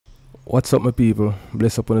What's up my people,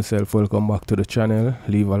 bless up on yourself, welcome back to the channel.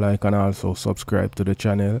 Leave a like and also subscribe to the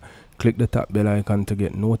channel. Click the top bell icon to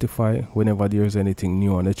get notified whenever there's anything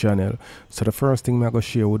new on the channel. So the first thing I'm going to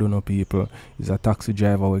share with you people is a taxi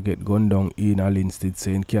driver will get gunned down in a Linstead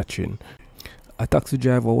St. Catherine. A taxi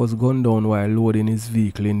driver was gunned down while loading his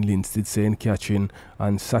vehicle in Linstead St. Catherine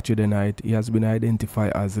on Saturday night. He has been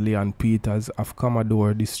identified as Leon Peters of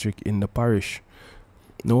Commodore District in the parish.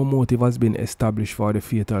 No motive has been established for the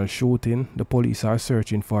fatal shooting. The police are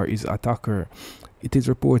searching for his attacker. It is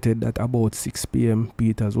reported that about 6 p.m.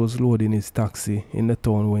 Peters was loading his taxi in the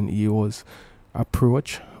town when he was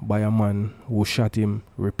approached by a man who shot him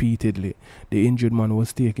repeatedly. The injured man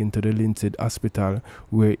was taken to the Linstead Hospital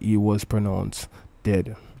where he was pronounced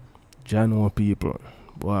dead. Jano people,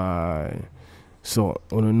 why? So,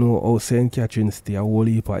 I don't know how St. Catherine stay a whole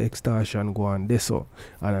heap of extortion go on this so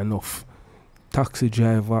and enough. Taxi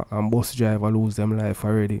driver and bus driver lose them life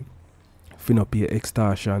already. Finna pay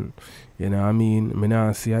extortion. You know what I mean? Me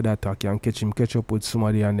not see that I can catch up with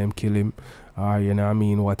somebody and them kill him. Or you know what I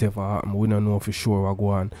mean, whatever happen. We don't know for sure what go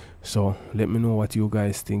on. So let me know what you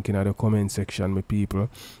guys think in the comment section, my people.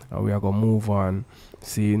 And we are gonna move on.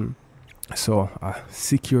 Seeing so a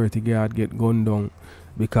security guard get gunned down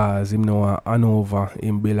because him know hand over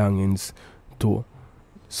him belongings to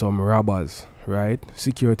some robbers. Right,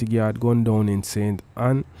 security guard gunned down in St.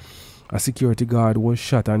 Anne. A security guard was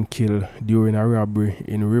shot and killed during a robbery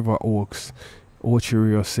in River Oaks,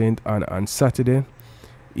 Ochirio, St. Anne on Saturday.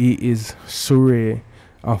 He is Surrey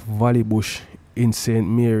of Valley Bush in St.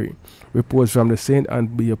 Mary. Reports from the St. Anne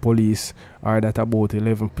Bay police are that about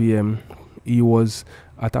 11 p.m. he was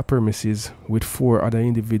at a premises with 4 other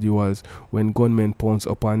individuals when gunmen pounced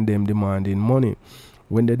upon them demanding money.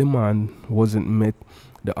 When the demand wasn't met,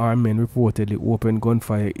 the armed men reportedly opened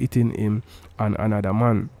gunfire, hitting him and another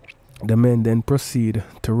man. The men then proceed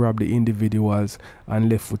to rob the individuals and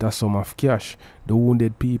left with a sum of cash. The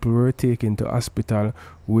wounded people were taken to hospital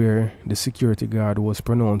where the security guard was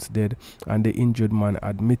pronounced dead and the injured man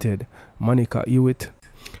admitted. Monica Hewitt,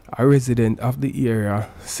 a resident of the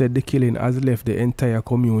area, said the killing has left the entire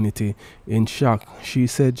community in shock. She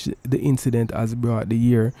said the incident has brought the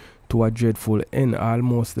year to a dreadful end,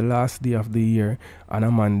 almost the last day of the year, and a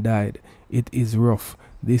man died. It is rough.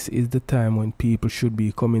 This is the time when people should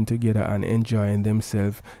be coming together and enjoying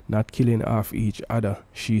themselves, not killing off each other,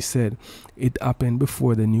 she said. It happened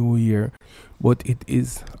before the new year, but it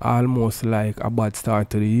is almost like a bad start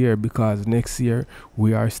to the year because next year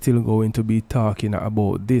we are still going to be talking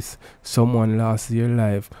about this. Someone lost their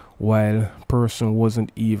life while person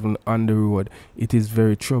wasn't even on the road. It is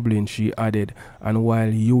very troubling, she added. And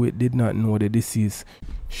while Hewitt did not know the deceased,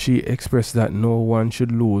 she expressed that no one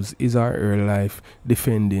should lose his or her life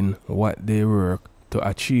defending what they work to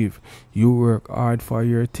achieve. You work hard for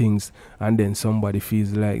your things and then somebody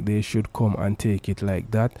feels like they should come and take it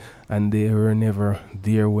like that, and they were never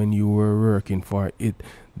there when you were working for it.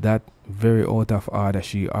 That very out of order,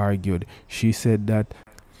 she argued. She said that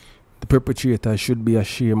the perpetrators should be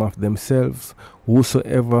ashamed of themselves.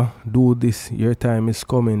 Whosoever do this, your time is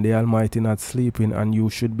coming. The Almighty not sleeping, and you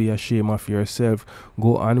should be ashamed of yourself.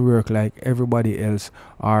 Go and work like everybody else,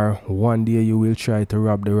 or one day you will try to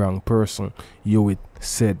rob the wrong person, Hewitt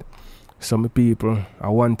said. Some people,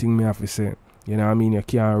 one thing me have to say, you know what I mean, you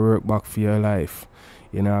can't work back for your life.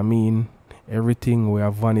 You know what I mean? Everything we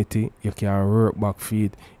have vanity, you can't work back for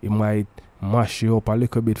it. It might mash you up a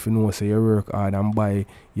little bit for no say you work hard and buy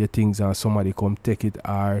your things and somebody come take it,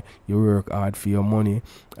 or you work hard for your money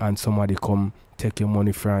and somebody come take your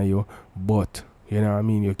money from you. But you know what I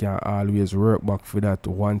mean, you can always work back for that.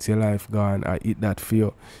 Once your life gone, I eat that for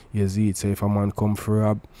you. You see it. So if a man come for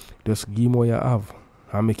rob, just give him what you have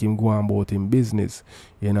and make him go on about him business.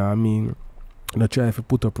 You know what I mean? Not try to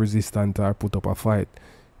put up resistance or put up a fight.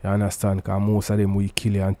 You understand? Because most of them will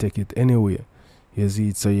kill you and take it anyway. You see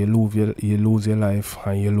it, so you lose your life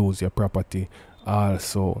and you lose your property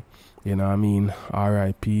also. You know what I mean?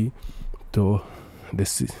 RIP to the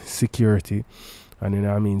security, and you know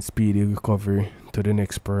what I mean, speedy recovery to the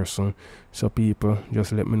next person. So people,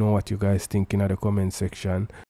 just let me know what you guys think in the comment section.